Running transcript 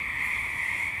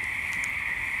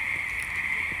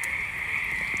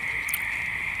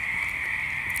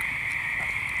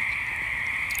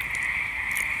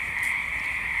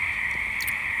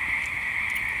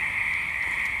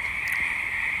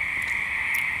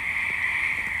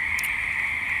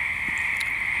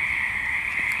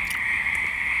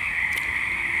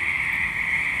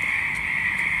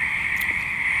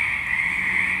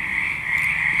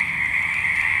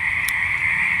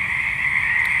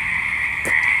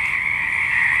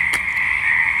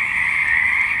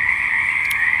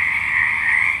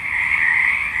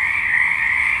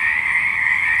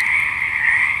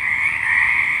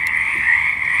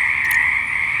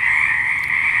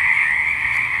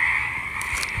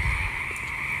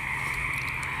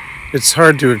It's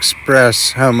hard to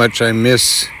express how much I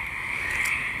miss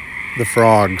the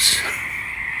frogs.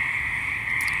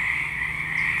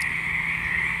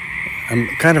 I'm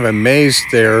kind of amazed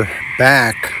they're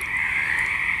back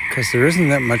because there isn't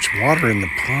that much water in the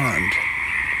pond.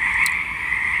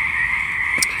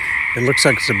 It looks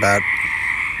like it's about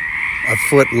a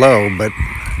foot low, but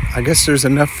I guess there's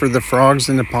enough for the frogs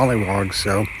and the pollywogs,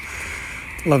 so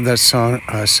I love that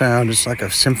sound. It's like a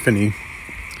symphony.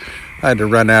 I had to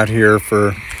run out here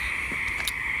for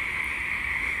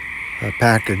a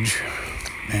package,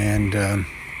 and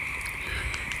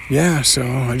so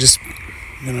I just,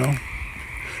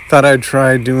 thought I'd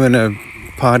try doing a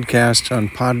podcast on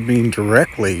Podbean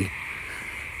directly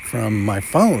from my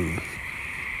phone,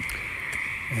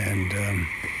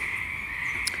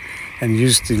 and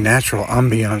use the natural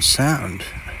ambient sound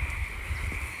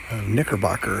of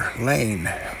Knickerbocker Lane.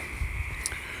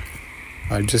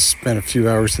 I just spent a few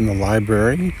hours in the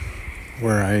library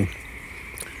where I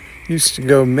used to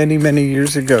go many, many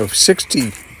years ago,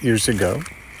 60 years ago,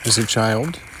 as a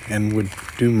child, and would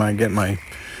do my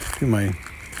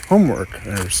homework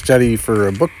or study for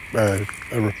a book, a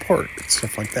report,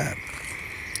 stuff like that.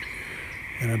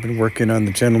 And I've been working on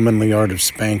the gentlemanly art of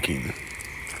spanking,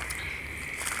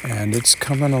 and it's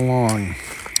coming along.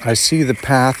 I see the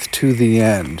path to the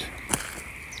end.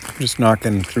 I'm just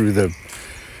knocking through the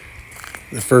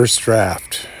first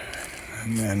draft,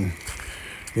 and then,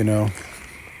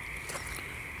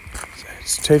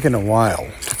 it's taken a while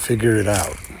to figure it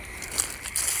out.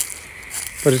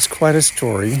 But it's quite a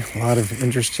story, a lot of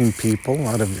interesting people, a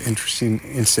lot of interesting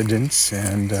incidents,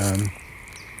 and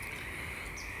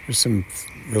there's some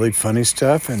really funny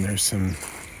stuff, and there's some,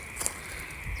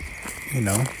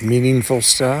 meaningful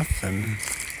stuff, and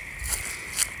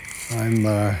I'm,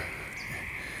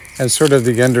 and sort of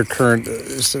the undercurrent,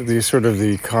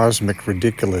 the cosmic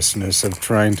ridiculousness of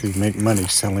trying to make money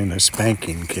selling a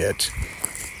spanking kit.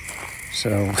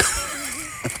 So,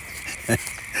 I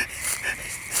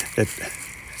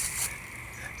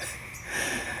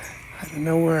don't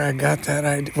know where I got that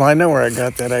idea. Well, I know where I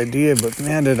got that idea, but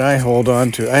man, did I held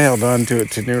on to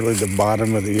it to nearly the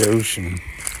bottom of the ocean.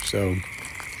 So,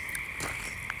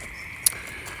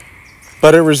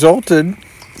 but it resulted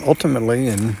ultimately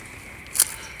in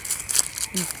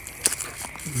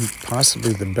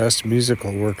possibly the best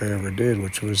musical work I ever did,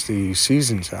 which was the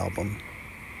Seasons album.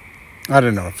 I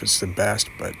don't know if it's the best,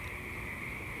 but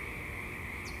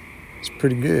it's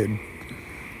pretty good.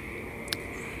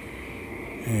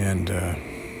 And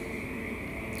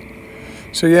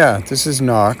so yeah, this is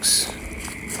Knox,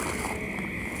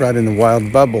 right in the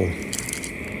wild bubble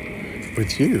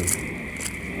with you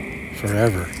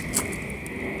forever.